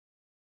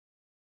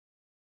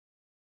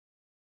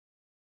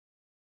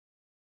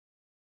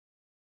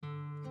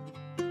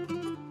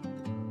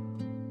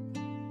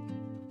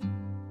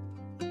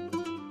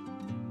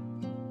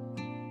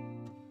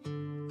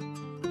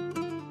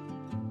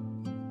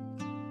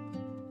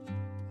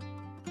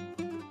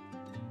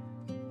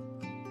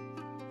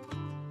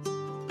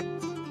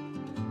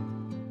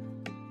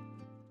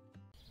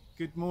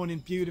Good morning,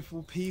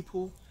 beautiful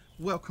people.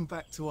 Welcome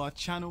back to our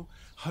channel.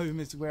 Home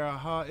is where our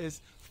heart is.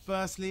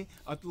 Firstly,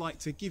 I'd like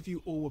to give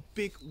you all a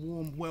big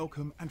warm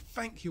welcome and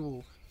thank you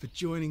all for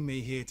joining me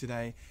here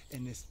today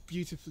in this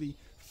beautifully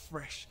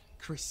fresh,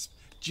 crisp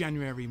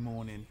January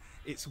morning.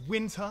 It's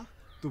winter.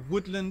 The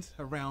woodland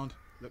around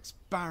looks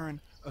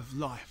barren of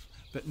life,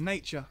 but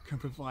nature can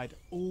provide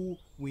all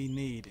we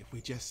need if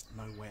we just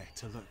know where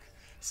to look.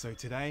 So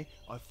today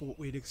I thought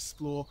we'd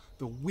explore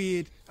the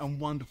weird and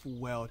wonderful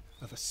world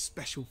of a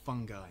special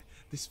fungi.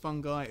 This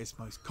fungi is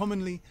most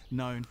commonly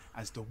known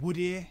as the wood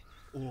ear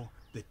or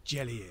the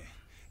jelly ear.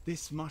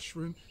 This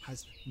mushroom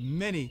has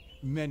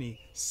many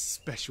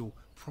special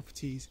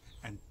properties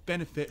and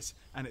benefits,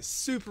 and it's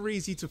super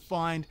easy to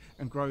find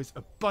and grows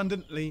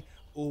abundantly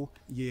all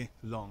year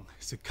long.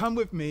 So come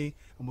with me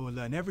and we'll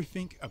learn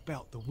everything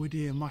about the wood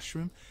ear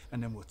mushroom,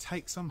 and then we'll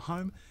take some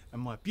home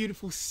and my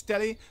beautiful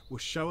Stelly will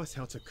show us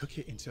how to cook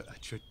it into a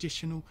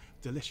traditional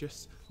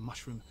delicious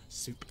mushroom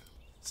soup.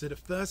 So the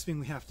first thing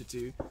we have to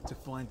do to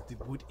find the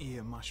wood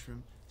ear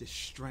mushroom, this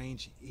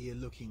strange ear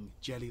looking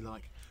jelly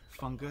like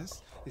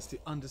fungus, is to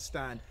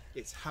understand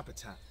its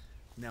habitat.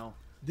 Now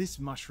this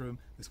mushroom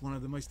is one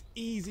of the most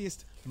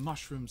easiest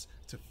mushrooms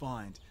to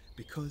find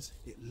because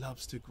it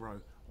loves to grow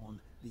on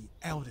the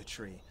elder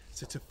tree.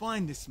 So to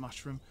find this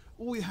mushroom,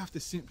 all you have to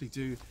simply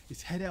do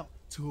is head out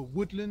to a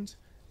woodland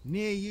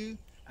near you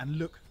and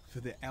look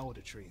for the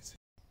elder trees.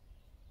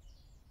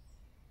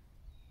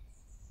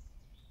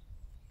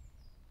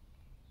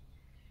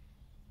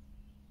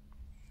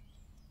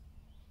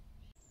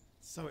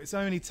 So it's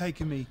only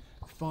taken me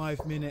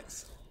 5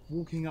 minutes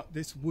walking up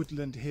this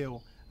woodland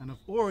hill, and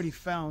I've already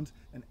found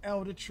an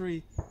elder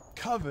tree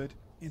covered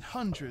in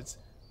hundreds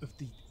of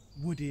the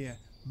wood ear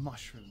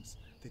mushrooms,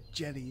 the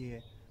jelly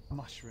ear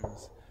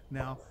mushrooms.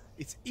 Now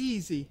it's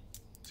easy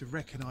to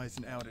recognize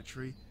an elder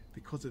tree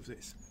because of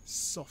its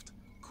soft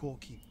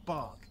corky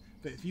bark,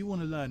 but if you want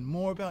to learn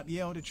more about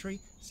the elder tree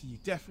so you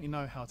definitely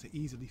know how to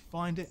easily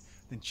find it,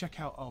 then check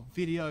out our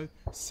video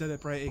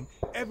celebrating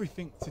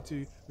everything to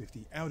do with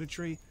the elder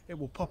tree. It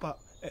will pop up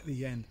at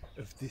the end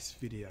of this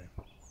video.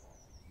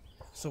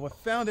 So I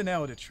found an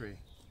elder tree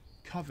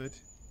covered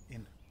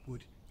in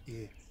wood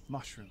ear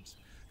mushrooms.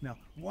 Now,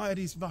 why are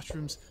these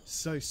mushrooms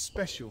so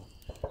special?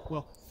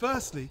 Well,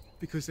 firstly,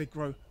 because they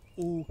grow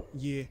all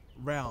year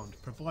round,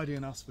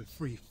 providing us with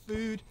free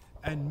food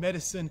and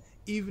medicine,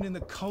 even in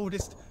the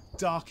coldest,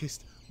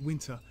 darkest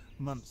winter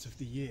months of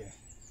the year.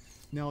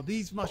 Now,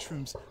 these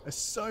mushrooms are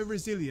so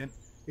resilient,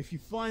 if you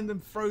find them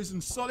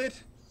frozen solid,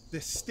 they're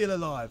still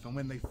alive, and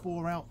when they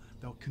thaw out,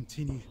 they'll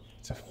continue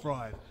to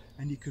thrive.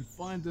 And you can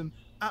find them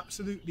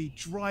absolutely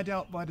dried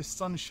out by the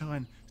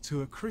sunshine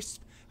to a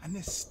crisp, and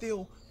they're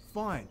still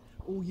fine.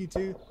 All you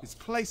do is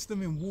place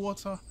them in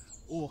water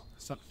or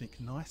something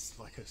nice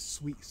like a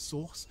sweet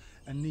sauce,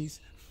 and these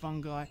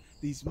fungi,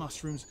 these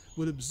mushrooms,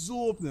 will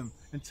absorb them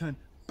and turn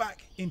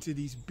back into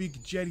these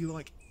big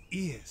jelly-like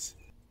ears.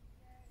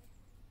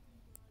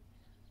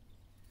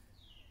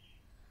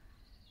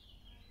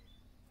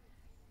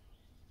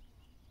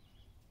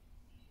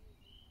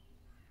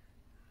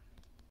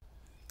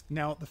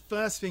 Now, the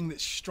first thing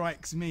that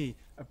strikes me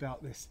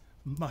about this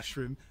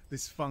mushroom,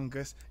 this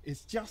fungus,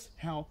 is just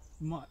how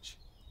much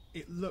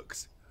it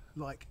looks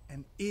like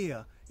an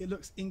ear. It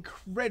looks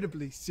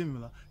incredibly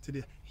similar to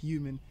the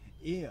human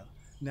ear.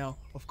 Now,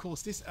 of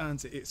course, this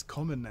earns it its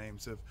common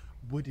names of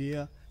wood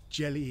ear,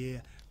 jelly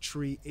ear,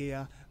 tree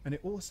ear, and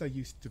it also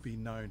used to be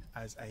known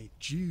as a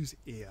Jew's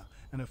ear.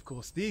 And of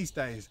course, these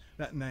days,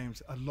 that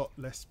name's a lot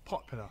less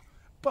popular.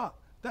 But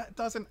that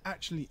doesn't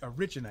actually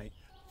originate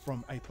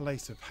from a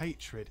place of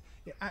hatred.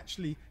 It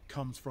actually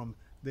comes from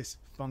this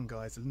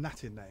fungi's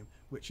Latin name,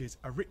 which is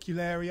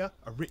Auricularia,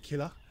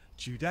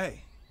 auricula-judae.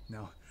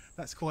 Now,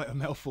 that's quite a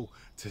mouthful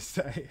to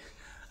say.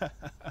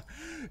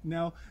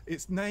 Now,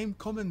 its name,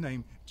 common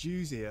name,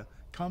 Jew's ear,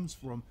 comes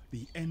from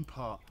the end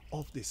part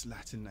of this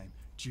Latin name,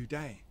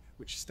 Judae,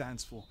 which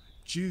stands for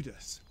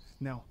Judas.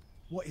 Now,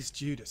 what is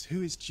Judas?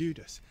 Who is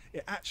Judas?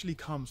 It actually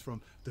comes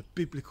from the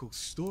biblical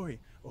story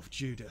of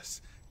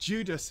Judas.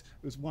 Judas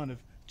was one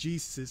of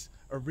Jesus'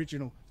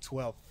 original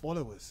 12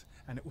 followers,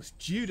 and it was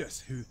Judas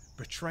who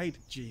betrayed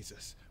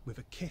Jesus with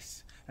a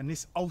kiss, and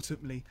this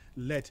ultimately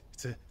led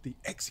to the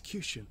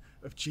execution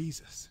of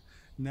Jesus.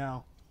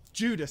 Now,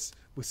 Judas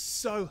was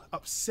so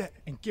upset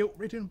and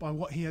guilt-ridden by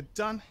what he had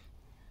done,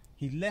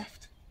 he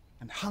left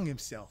and hung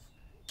himself,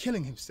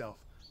 killing himself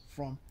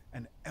from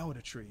an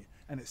elder tree.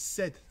 And it's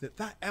said that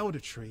that elder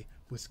tree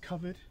was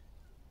covered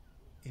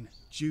in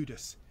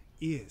Judas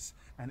ears,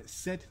 and it's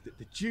said that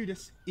the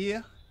Judas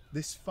ear,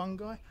 this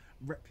fungi,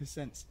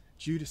 represents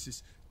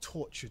Judas's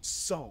tortured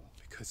soul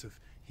because of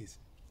his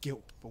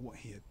guilt for what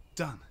he had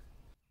done.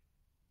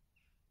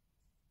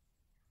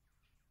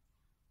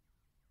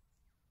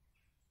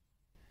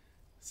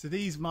 So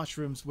these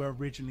mushrooms were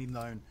originally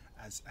known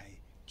as a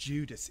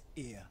Judas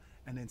ear,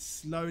 and then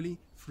slowly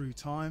through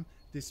time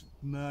this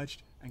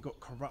merged and got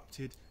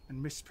corrupted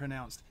and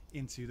mispronounced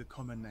into the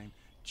common name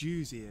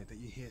Jew's ear that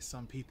you hear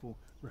some people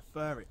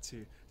refer it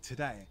to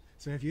today.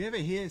 So if you ever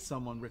hear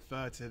someone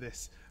refer to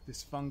this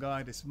this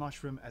fungi, this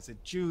mushroom as a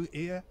Jew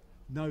ear,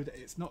 know that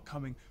it's not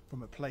coming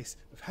from a place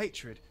of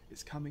hatred,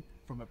 it's coming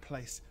from a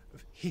place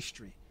of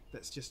history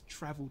that's just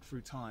traveled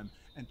through time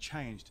and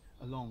changed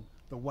along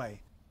the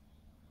way.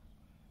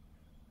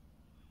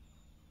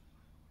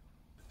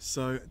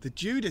 So the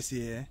Judas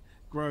ear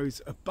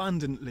grows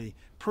abundantly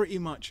pretty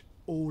much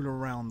all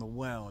around the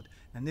world,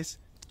 and this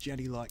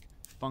jelly-like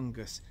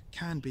fungus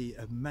can be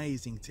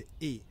amazing to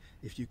eat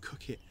if you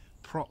cook it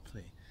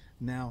properly.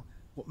 Now,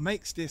 what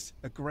makes this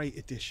a great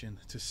addition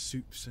to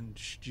soups and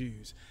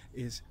stews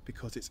is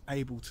because it's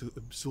able to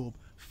absorb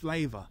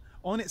flavour.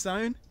 On its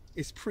own,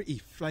 it's pretty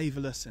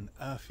flavourless and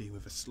earthy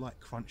with a slight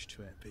crunch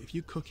to it, but if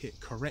you cook it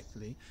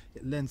correctly,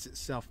 it lends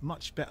itself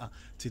much better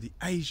to the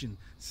Asian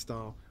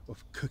style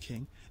of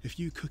cooking. If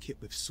you cook it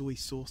with soy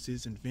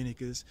sauces and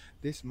vinegars,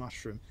 this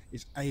mushroom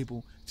is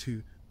able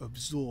to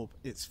absorb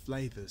its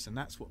flavours, and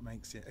that's what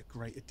makes it a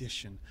great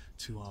addition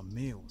to our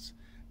meals.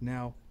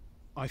 Now,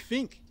 I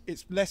think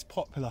it's less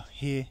popular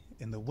here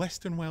in the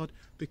Western world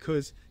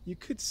because you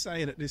could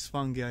say that this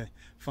fungi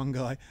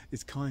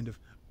is kind of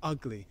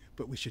ugly,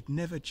 but we should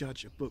never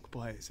judge a book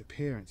by its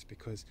appearance,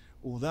 because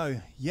although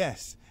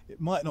yes, it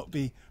might not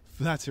be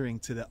flattering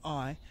to the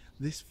eye,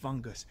 this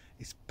fungus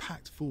is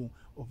packed full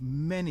of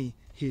many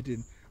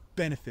hidden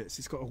benefits.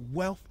 It's got a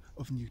wealth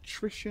of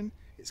nutrition,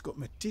 it's got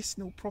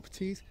medicinal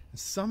properties, and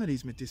some of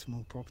these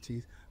medicinal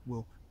properties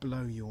will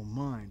blow your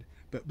mind.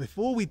 But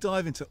before we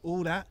dive into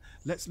all that,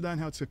 let's learn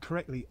how to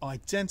correctly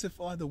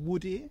identify the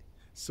wood ear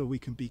so we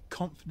can be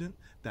confident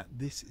that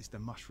this is the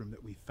mushroom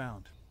that we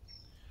found.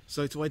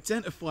 So to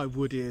identify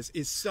wood ears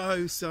is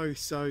so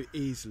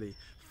easily.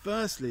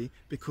 Firstly,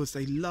 because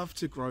they love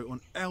to grow on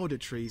elder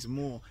trees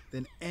more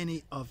than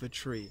any other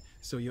tree.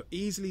 So you'll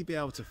easily be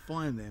able to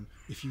find them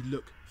if you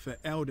look for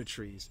elder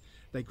trees.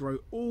 They grow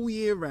all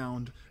year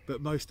round,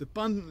 but most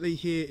abundantly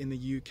here in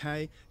the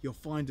UK, you'll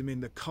find them in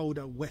the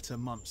colder, wetter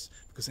months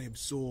because they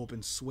absorb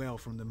and swell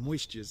from the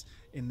moistures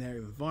in their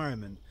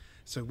environment.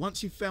 So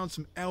once you've found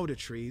some elder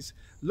trees,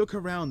 look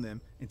around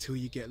them until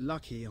you get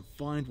lucky and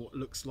find what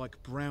looks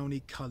like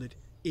brownie coloured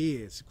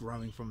ears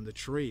growing from the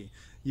tree.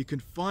 You can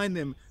find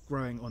them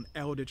growing on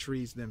elder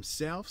trees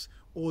themselves,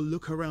 or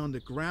look around the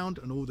ground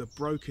and all the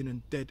broken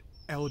and dead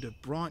elder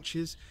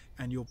branches,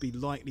 and you'll be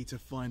likely to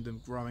find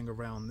them growing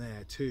around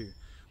there too.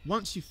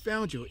 Once you've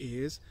found your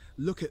ears,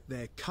 look at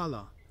their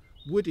colour.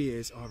 Wood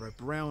ears are a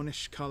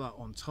brownish colour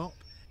on top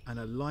and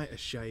a lighter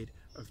shade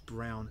of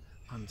brown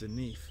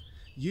underneath.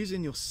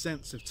 Using your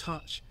sense of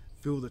touch,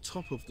 feel the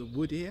top of the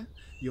wood ear.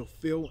 You'll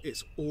feel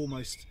it's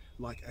almost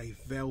like a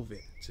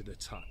velvet to the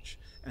touch,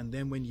 and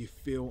then when you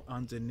feel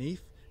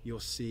underneath, you'll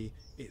see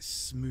it's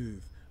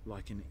smooth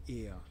like an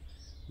ear.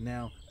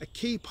 Now, a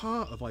key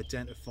part of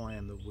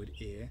identifying the wood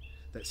ear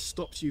that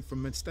stops you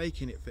from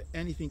mistaking it for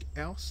anything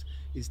else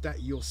is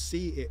that you'll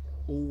see it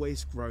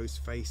always grows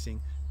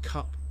facing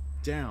cup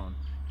down.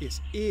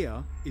 Its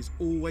ear is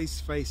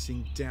always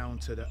facing down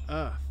to the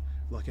earth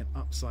like an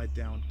upside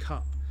down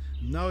cup.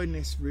 Knowing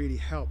this really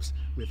helps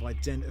with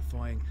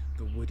identifying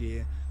the wood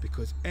ear,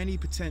 because any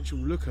potential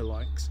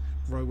lookalikes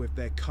grow with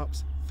their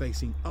cups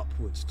facing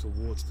upwards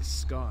towards the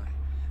sky,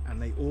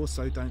 and they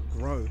also don't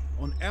grow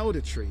on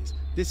elder trees.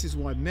 This is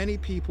why many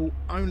people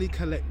only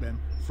collect them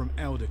from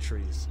elder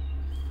trees.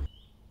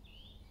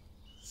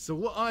 So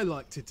what I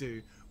like to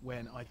do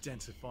when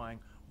identifying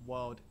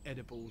wild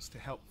edibles to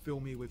help fill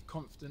me with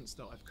confidence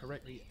that I've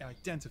correctly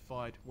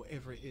identified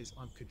whatever it is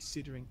I'm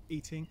considering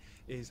eating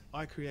is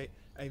I create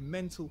a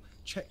mental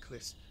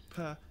checklist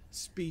per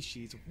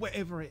species of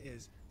whatever it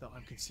is that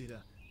I'm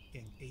considering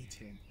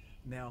eating.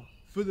 Now,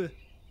 for the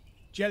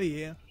jelly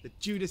ear, the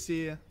Judas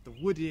ear, the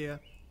wood ear,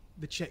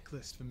 the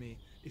checklist for me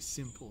is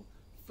simple.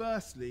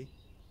 Firstly,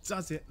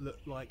 does it look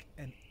like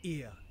an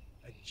ear,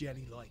 a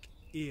jelly-like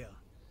ear?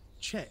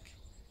 Check.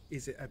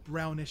 Is it a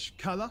brownish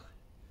colour?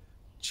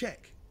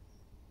 Check.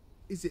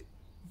 Is it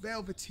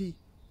velvety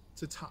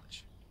to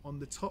touch on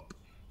the top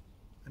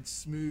and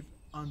smooth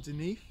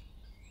underneath?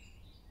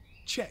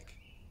 Check.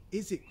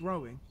 Is it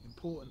growing,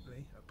 important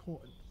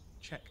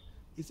check,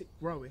 is it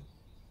growing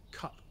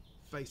cup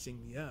facing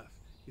the earth?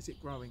 Is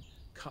it growing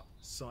cup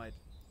side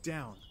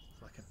down,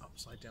 like an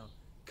upside down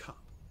cup?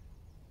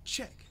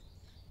 Check.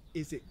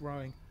 Is it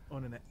growing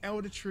on an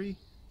elder tree?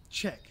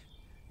 Check.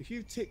 If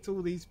you've ticked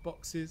all these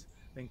boxes,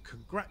 then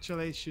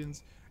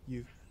congratulations,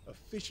 you've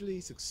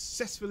officially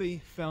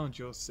successfully found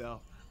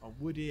yourself a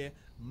wood ear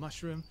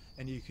mushroom,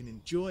 and you can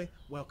enjoy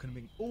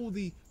welcoming all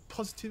the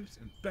positives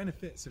and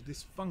benefits of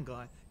this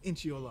fungi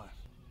into your life.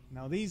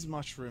 Now, these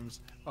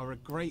mushrooms are a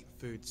great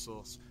food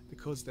source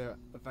because they're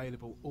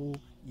available all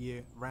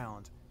year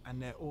round,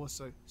 and they're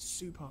also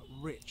super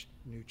rich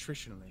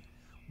nutritionally.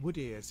 Wood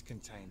ears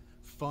contain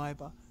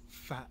fiber,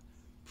 fat,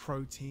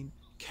 protein,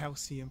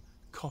 calcium,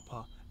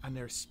 copper, and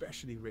they're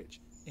especially rich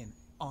in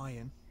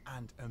iron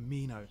and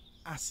amino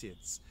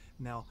acids.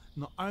 Now,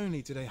 not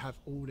only do they have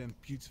all them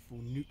beautiful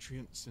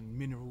nutrients and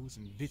minerals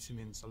and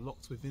vitamins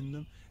locked within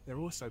them, they're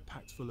also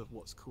packed full of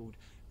what's called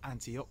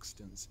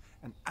antioxidants.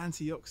 And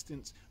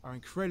antioxidants are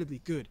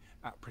incredibly good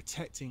at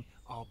protecting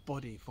our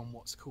body from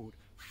what's called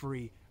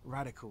free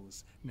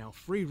radicals. Now,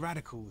 free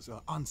radicals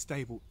are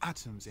unstable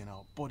atoms in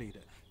our body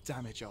that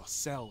damage our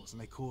cells,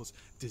 and they cause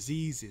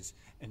diseases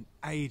and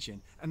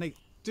aging, and they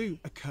do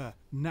occur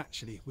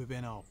naturally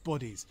within our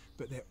bodies,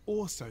 but they're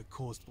also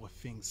caused by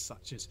things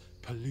such as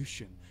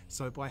pollution.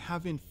 So by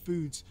having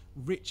foods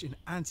rich in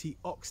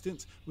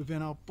antioxidants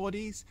within our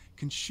bodies,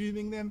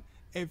 consuming them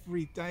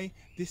every day,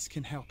 this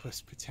can help us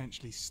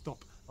potentially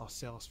stop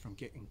ourselves from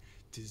getting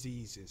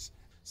diseases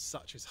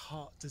such as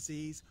heart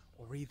disease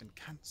or even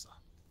cancer.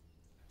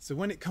 So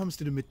when it comes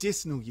to the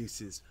medicinal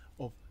uses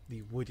of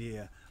the wood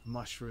ear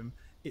mushroom,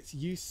 its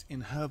use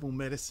in herbal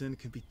medicine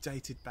can be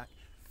dated back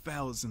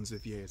thousands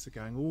of years,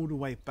 going all the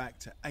way back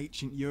to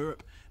ancient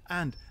Europe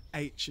and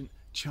ancient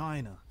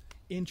China.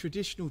 In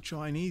traditional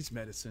Chinese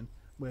medicine,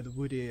 where the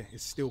wood ear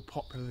is still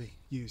popularly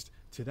used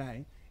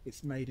today,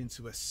 it's made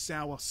into a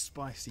sour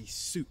spicy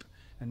soup,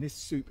 and this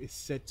soup is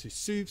said to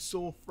soothe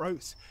sore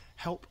throats,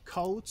 help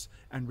colds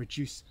and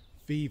reduce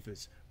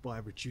fevers by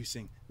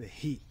reducing the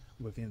heat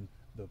within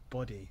the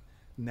body.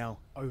 Now,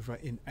 over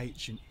in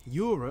ancient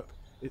Europe,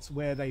 it's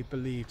where they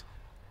believed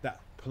that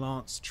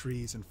plants,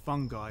 trees and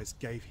fungi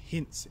gave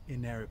hints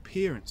in their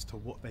appearance to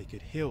what they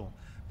could heal.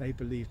 They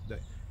believed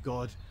that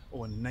God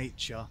or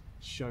nature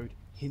showed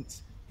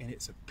hints in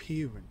its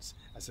appearance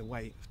as a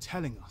way of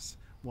telling us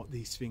what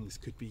these things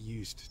could be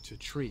used to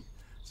treat.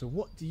 So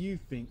what do you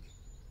think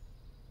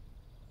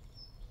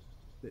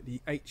that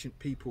the ancient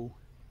people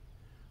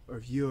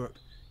of Europe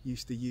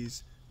used to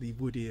use the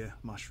wood ear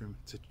mushroom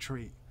to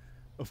treat?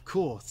 Of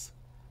course,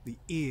 the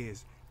ear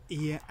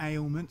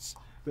ailments,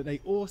 but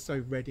they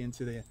also read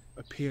into their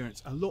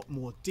appearance a lot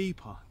more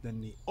deeper than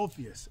the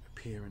obvious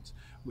appearance,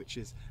 which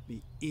is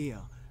the ear.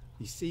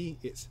 You see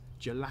its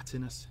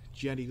gelatinous,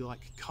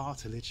 jelly-like,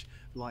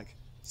 cartilage-like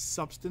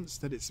substance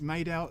that it's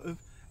made out of.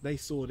 They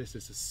saw this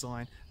as a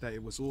sign that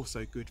it was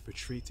also good for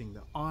treating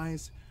the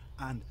eyes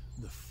and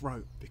the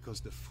throat, because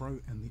the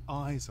throat and the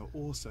eyes are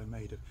also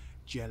made of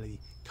jelly,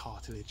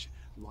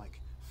 cartilage-like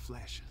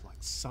flesh, like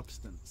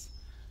substance.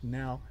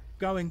 Now,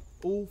 going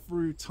all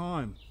through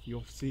time,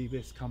 you'll see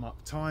this come up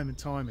time and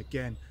time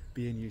again,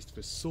 being used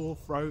for sore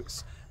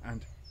throats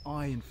and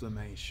eye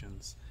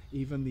inflammations.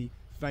 Even the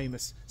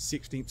famous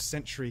 16th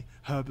century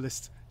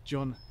herbalist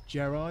John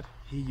Gerard,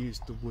 he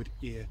used the wood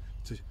ear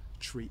to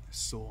treat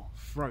sore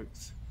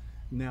throats.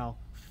 Now,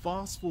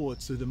 fast forward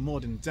to the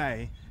modern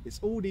day, it's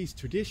all these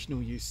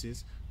traditional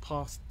uses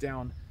passed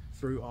down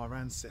through our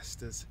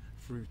ancestors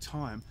through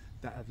time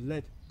that have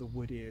led the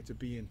wood ear to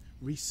being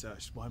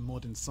researched by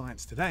modern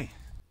science today.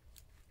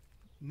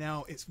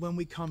 Now, it's when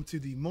we come to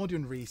the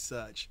modern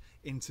research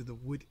into the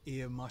wood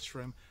ear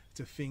mushroom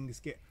to things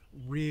get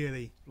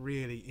really,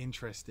 really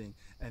interesting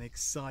and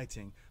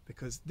exciting,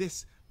 because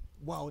this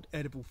wild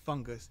edible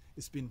fungus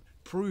has been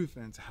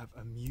proven to have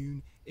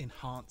immune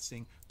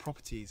enhancing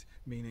properties,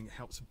 meaning it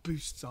helps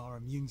boost our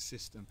immune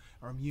system.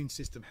 Our immune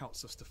system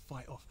helps us to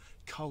fight off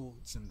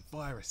colds and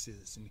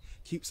viruses and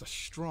keeps us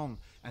strong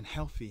and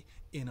healthy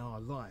in our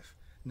life.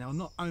 Now,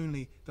 not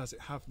only does it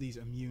have these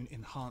immune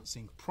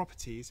enhancing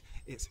properties,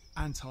 it's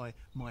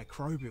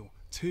antimicrobial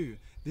too.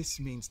 This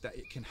means that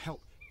it can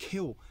help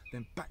kill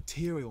them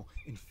bacterial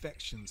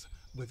infections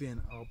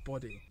within our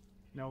body.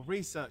 Now,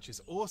 research has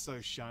also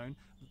shown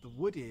that the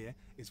wood ear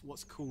is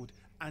what's called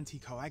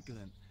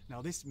anticoagulant.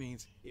 Now, this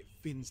means it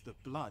thins the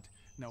blood.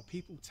 Now,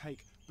 people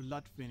take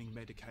blood thinning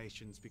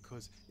medications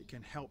because it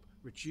can help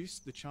reduce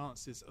the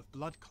chances of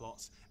blood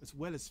clots, as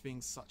well as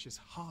things such as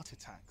heart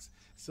attacks.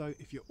 So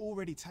if you're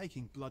already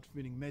taking blood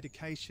thinning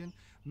medication,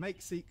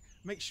 make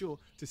sure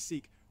to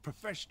seek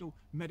professional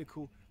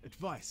medical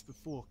advice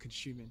before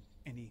consuming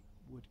any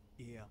wood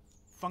ear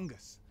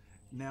fungus.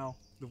 Now,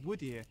 the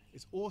wood ear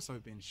has also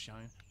been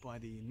shown by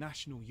the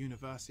National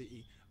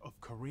University of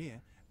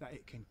Korea that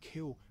it can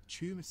kill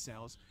tumor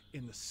cells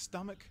in the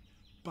stomach,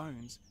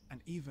 bones,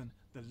 and even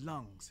the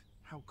lungs.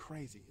 How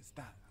crazy is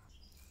that?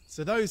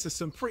 So those are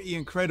some pretty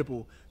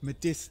incredible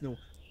medicinal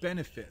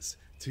benefits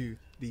to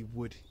the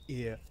wood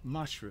ear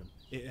mushroom.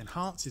 It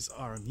enhances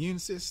our immune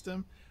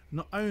system.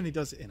 Not only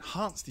does it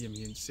enhance the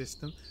immune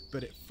system,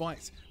 but it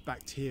fights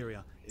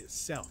bacteria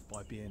itself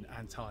by being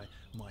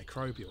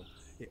antimicrobial.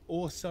 It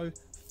also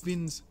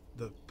thins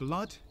the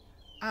blood,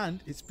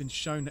 and it's been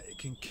shown that it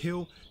can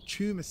kill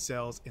tumor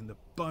cells in the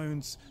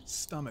bones,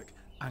 stomach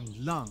and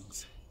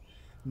lungs.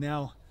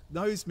 Now,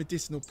 those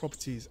medicinal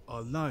properties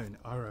alone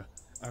are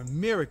a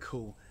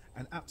miracle,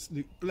 an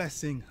absolute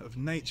blessing of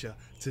nature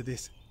to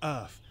this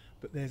earth.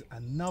 But there's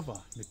another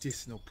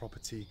medicinal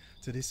property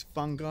to this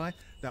fungi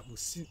that will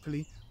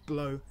simply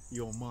blow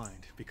your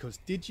mind, because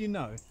did you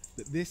know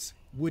that this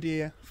wood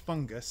ear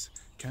fungus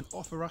can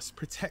offer us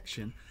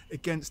protection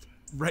against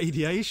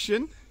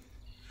radiation?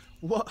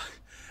 What?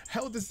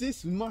 How does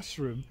this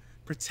mushroom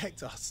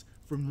protect us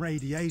from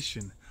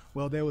radiation?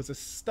 Well, there was a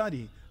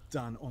study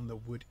done on the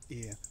wood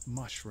ear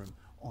mushroom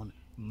on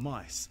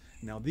mice.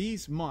 Now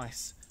these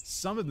mice,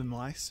 some of the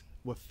mice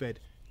were fed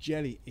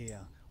jelly ear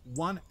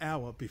 1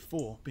 hour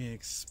before being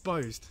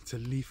exposed to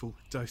lethal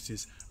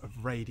doses of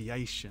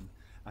radiation.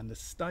 And the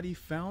study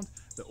found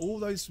that all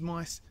those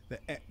mice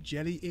that ate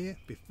jelly ear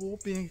before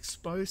being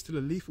exposed to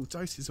the lethal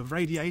doses of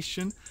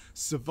radiation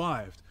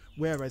survived,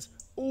 whereas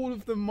all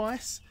of the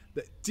mice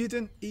that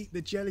didn't eat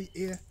the jelly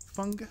ear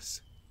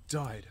fungus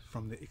died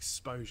from the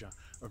exposure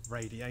of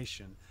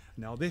radiation.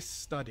 Now this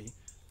study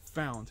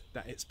found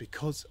that it's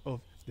because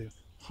of the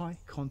high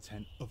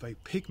content of a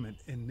pigment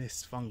in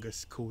this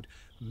fungus called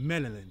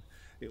melanin.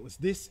 It was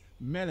this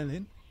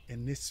melanin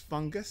in this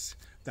fungus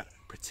that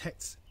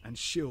protects and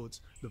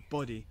shields the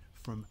body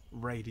from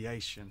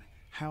radiation.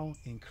 How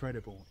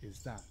incredible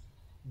is that?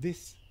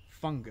 This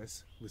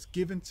fungus was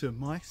given to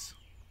mice,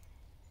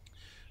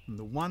 and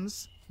the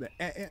ones that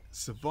ate it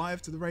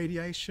survived the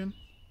radiation,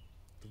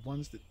 the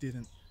ones that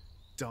didn't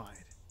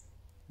died.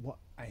 What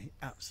an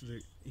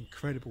absolute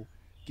incredible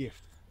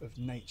gift of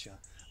nature.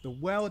 The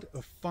world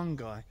of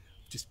fungi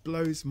just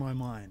blows my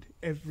mind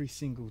every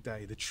single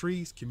day. The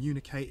trees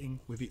communicating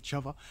with each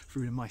other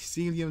through the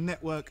mycelial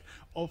network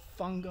of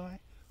fungi,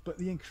 but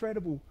the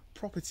incredible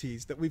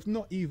properties that we've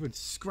not even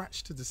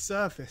scratched to the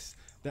surface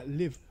that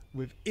live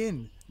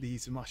within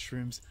these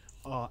mushrooms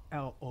are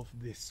out of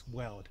this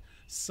world.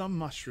 Some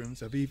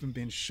mushrooms have even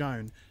been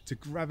shown to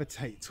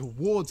gravitate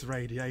towards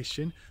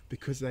radiation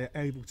because they are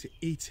able to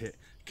eat it,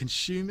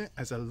 consume it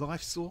as a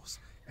life source,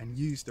 and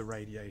use the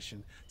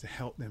radiation to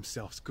help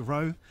themselves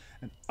grow.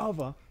 And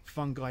other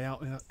fungi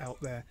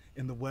out there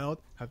in the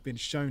world have been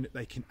shown that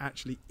they can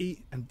actually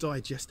eat and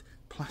digest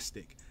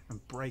plastic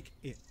and break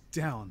it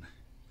down.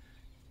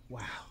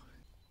 Wow.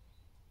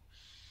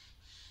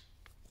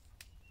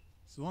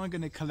 So I'm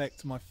going to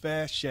collect my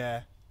fair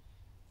share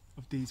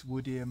of these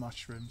wood ear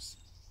mushrooms,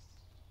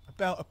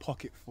 about a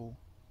pocketful,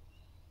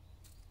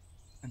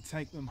 and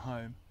take them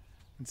home.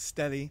 And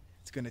Stelly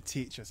is going to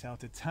teach us how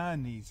to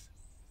turn these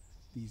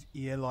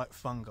ear-like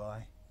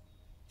fungi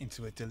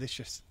into a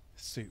delicious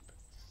soup.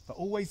 But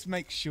always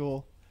make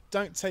sure,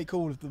 don't take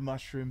all of the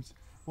mushrooms,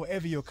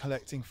 whatever you're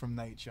collecting from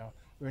nature.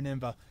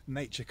 Remember,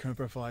 nature can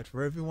provide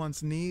for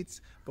everyone's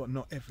needs, but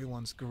not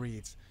everyone's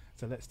greeds.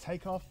 So let's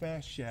take our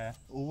fair share.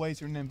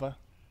 Always remember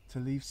to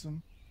leave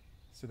some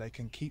so they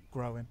can keep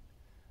growing.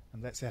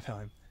 And let's head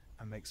home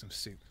and make some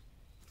soup.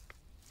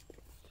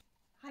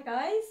 Hi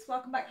guys,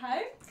 welcome back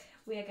home.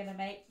 We are going to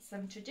make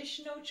some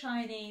traditional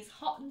Chinese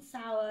hot and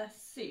sour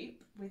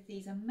soup with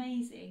these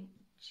amazing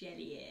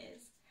jelly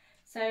ears.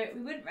 So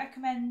we wouldn't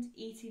recommend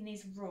eating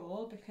these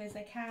raw because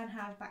they can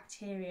have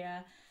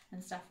bacteria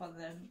and stuff on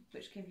them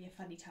which give you a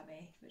funny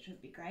tummy, which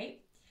would be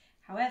great.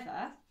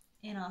 However,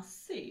 in our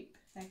soup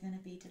they're going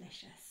to be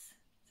delicious.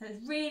 So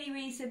it's really,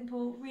 really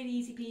simple, really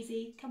easy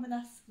peasy. Come with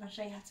us and I'll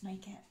show you how to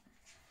make it.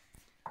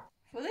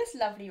 For this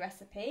lovely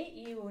recipe,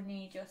 you will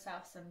need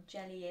yourself some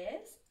jelly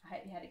ears. I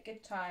hope you had a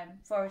good time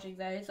foraging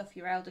those off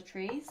your elder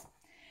trees.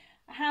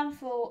 A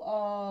handful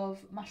of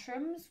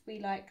mushrooms. We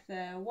like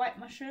the white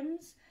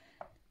mushrooms.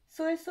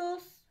 Soy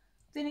sauce,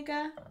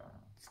 vinegar,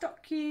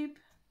 stock cube,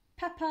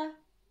 pepper,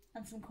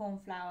 and some corn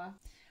flour.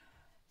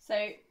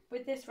 So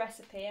with this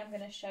recipe, I'm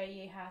going to show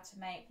you how to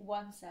make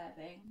 1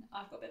 serving.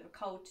 I've got a bit of a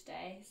cold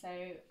today, so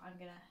I'm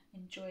going to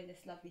enjoy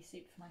this lovely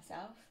soup for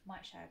myself.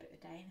 Might share a bit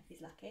with Dane if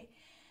he's lucky.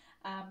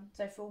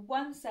 So for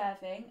 1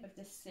 serving of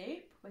this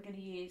soup, we're going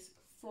to use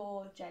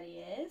 4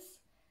 jelly ears.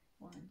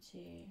 1, 2,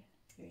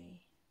 3,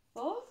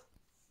 4.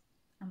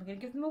 And we're going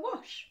to give them a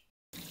wash.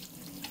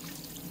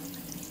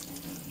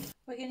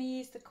 We're going to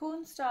use the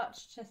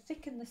cornstarch to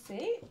thicken the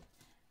soup.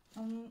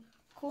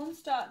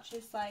 Cornstarch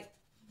is like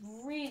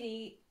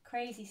really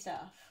crazy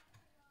stuff.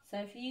 So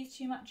if you use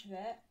too much of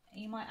it,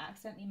 you might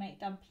accidentally make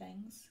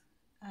dumplings,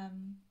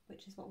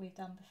 which is what we've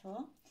done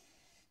before.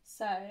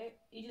 So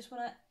you just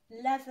want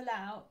to level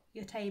out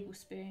your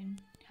tablespoon,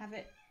 have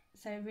it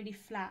so really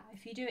flat.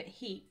 If you do it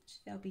heaped,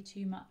 there'll be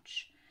too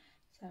much.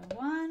 So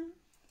 1,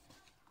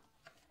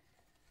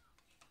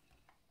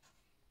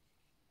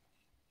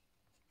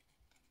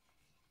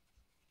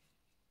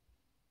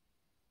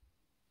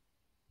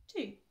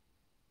 2.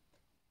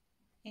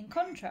 In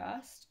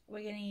contrast,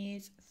 we're going to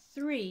use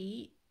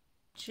 3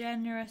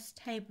 generous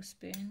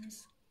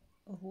tablespoons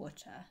of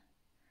water.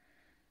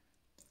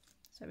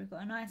 So we've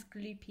got a nice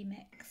gloopy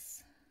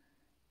mix.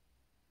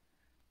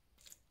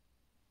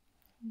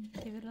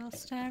 Give it a little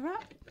stir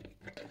up.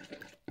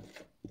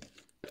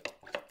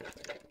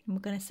 And we're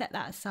going to set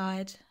that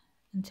aside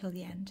until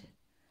the end.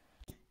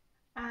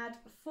 Add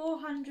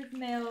 400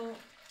 ml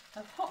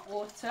of hot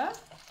water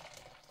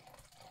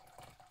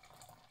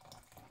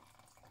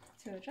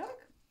to a jug.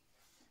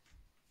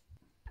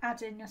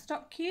 Add in your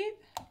stock cube.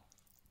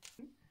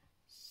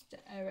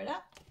 Stir it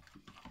up.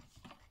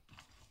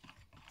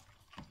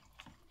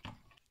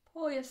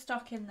 Pour your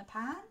stock in the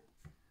pan.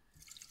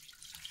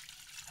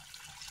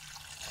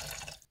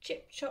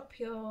 Chop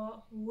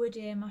your wood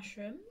ear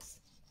mushrooms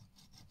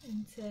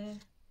into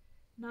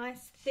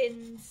nice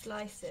thin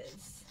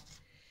slices.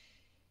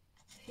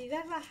 If you've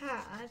ever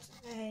had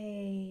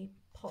a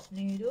pot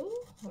noodle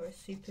or a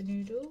super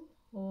noodle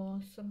or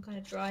some kind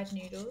of dried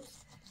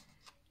noodles,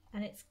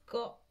 and it's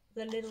got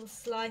the little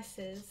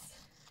slices,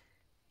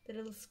 the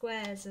little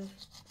squares of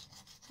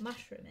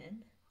mushroom in,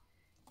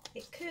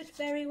 it could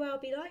very well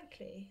be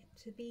likely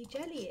to be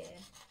jelly ear.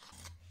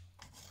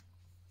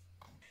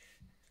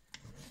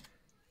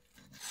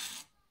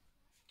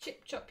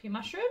 Chip chop your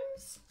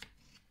mushrooms.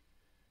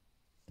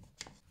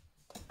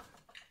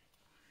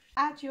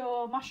 Add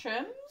your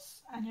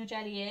mushrooms and your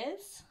jelly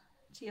ears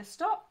to your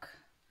stock.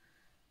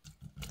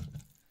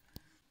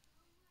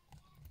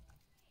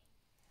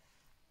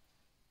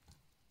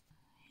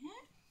 Yeah.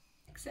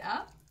 Mix it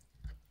up.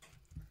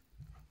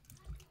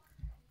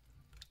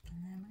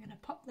 And then we're going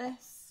to pop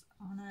this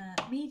on a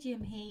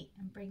medium heat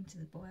and bring to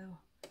the boil.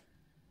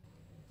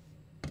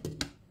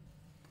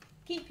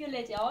 Keep your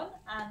lid on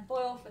and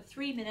boil for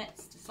 3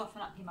 minutes to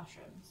soften up your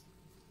mushrooms.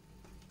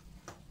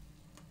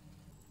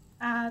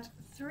 Add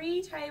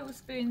 3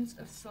 tablespoons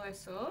of soy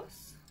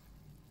sauce.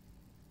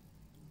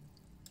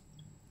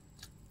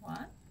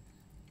 1,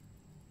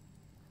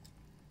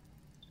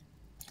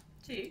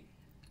 2,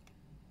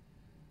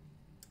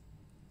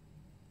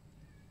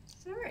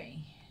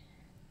 3.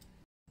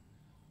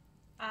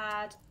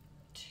 Add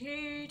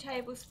 2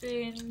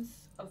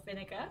 tablespoons of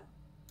vinegar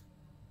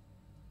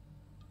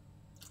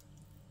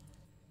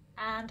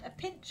and a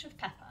pinch of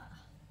pepper.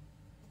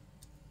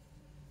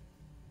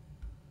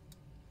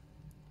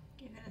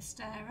 Give it a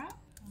stir up.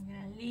 I'm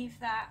going to leave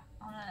that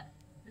on a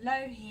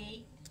low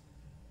heat,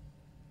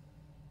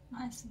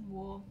 nice and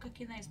warm,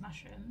 cooking those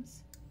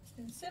mushrooms. It's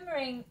been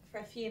simmering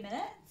for a few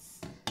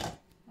minutes.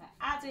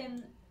 Add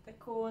in the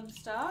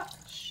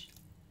cornstarch,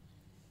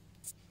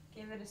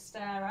 give it a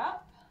stir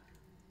up,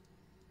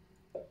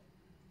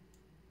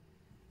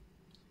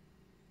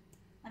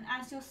 and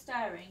as you're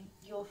stirring,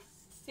 you'll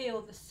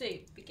feel the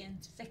soup begin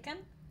to thicken.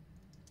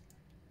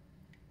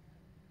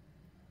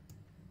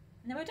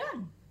 And then we're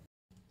done.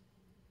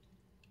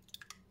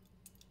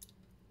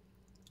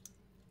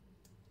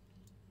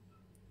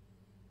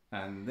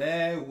 And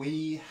there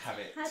we have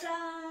it.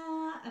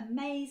 Ta-da!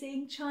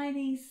 Amazing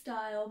Chinese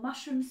style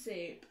mushroom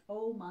soup.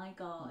 Oh my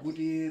god. Wood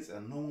ears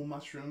and normal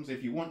mushrooms.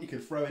 If you want, you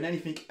could throw in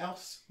anything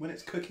else when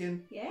it's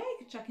cooking. Yeah, you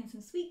could chuck in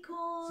some sweet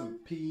corn, Some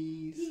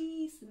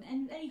peas,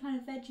 any kind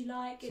of veg you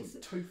like. some It's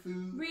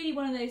tofu. really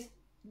one of those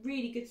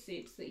really good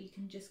soups that you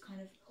can just kind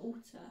of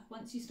alter.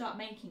 Once you start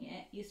making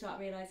it, you start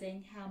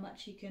realising how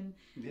much you can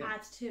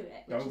add to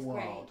it, which is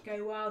wild. great.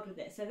 Go wild with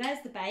it. So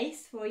there's the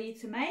base for you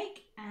to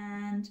make,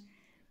 and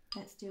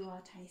let's do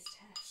our taste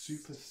test.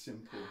 Super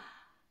simple.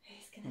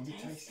 Who's going to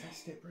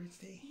taste it,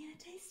 Brucey? Are you going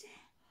to taste it?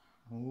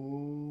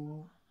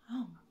 Oh.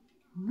 Oh.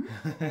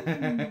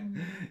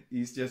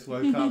 He's just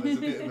woke up. There's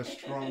a bit of a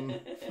strong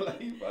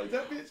flavour. Is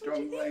that a bit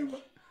strong flavour?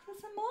 Want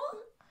some more?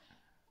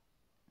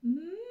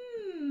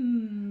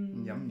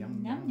 Mmm. Yum,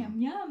 yum, Yum, yum.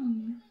 yum,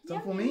 yum. Is that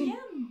Yum, for yum, me?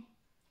 yum.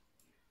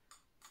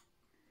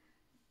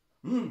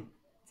 Mmm.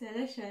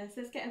 Delicious.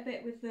 Let's get a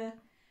bit with the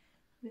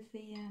wood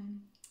here.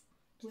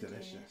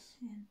 Delicious.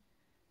 Yeah.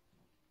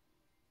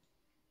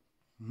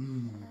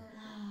 Mmm.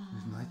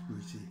 It's nice,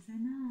 Brucey. So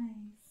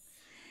nice.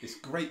 It's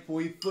great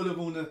for you, full of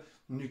all the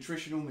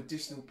nutritional,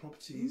 medicinal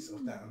properties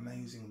of that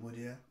amazing wood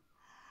ear.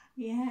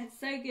 Yeah, it's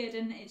so good,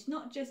 and it's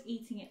not just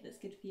eating it that's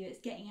good for you, it's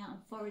getting out and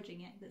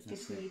foraging it that's good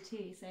for you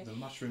too. So the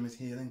mushroom is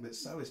healing, but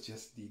so is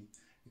just the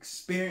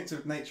experience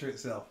of nature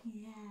itself.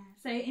 yeah,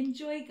 so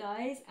enjoy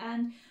guys,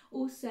 and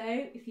also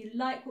if you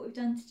like what we've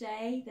done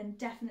today, then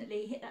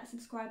definitely hit that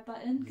subscribe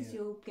button, because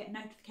you'll get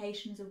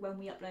notifications of when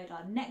we upload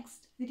our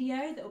next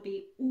video that will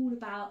be all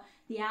about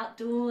the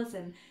outdoors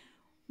and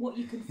what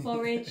you can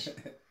forage.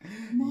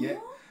 Yeah,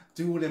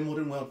 do all them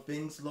modern world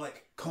things,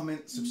 like,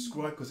 comment,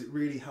 subscribe, because it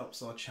really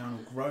helps our channel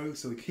grow,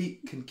 so we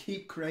can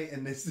keep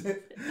creating this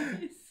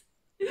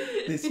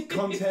this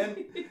content.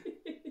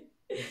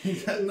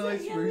 Is that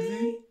nice,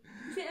 Brucey?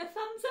 Is it a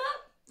thumbs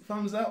up?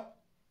 Thumbs up.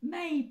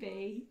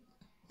 Maybe.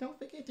 Don't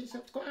forget to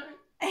subscribe.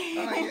 Oh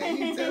yeah,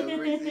 you too,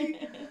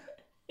 Brucey.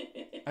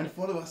 And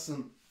follow us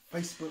on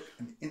Facebook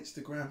and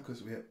Instagram,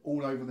 because we're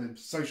all over the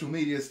social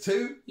medias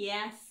too.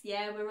 Yes,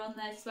 yeah, we're on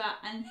there as well.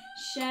 And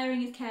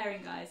sharing is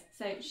caring, guys.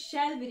 So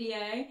share the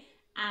video,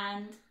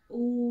 and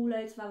all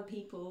loads of other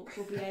people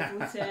will be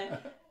able to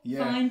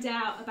find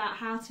out about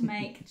how to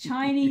make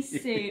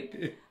Chinese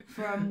soup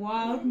from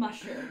wild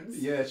mushrooms.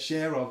 Yeah,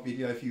 share our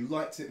video if you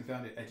liked it and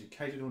found it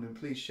educational, then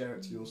please share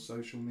it to your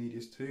social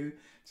medias too,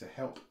 to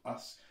help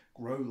us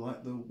grow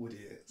like the wood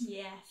ears.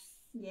 Yes,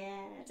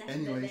 yeah,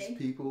 definitely. Anyways,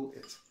 people,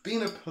 it's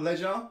been a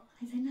pleasure.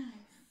 So nice.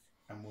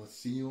 And we'll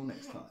see you all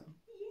next time.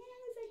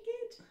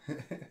 Yeah, so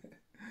good.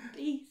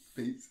 Peace.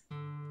 Peace.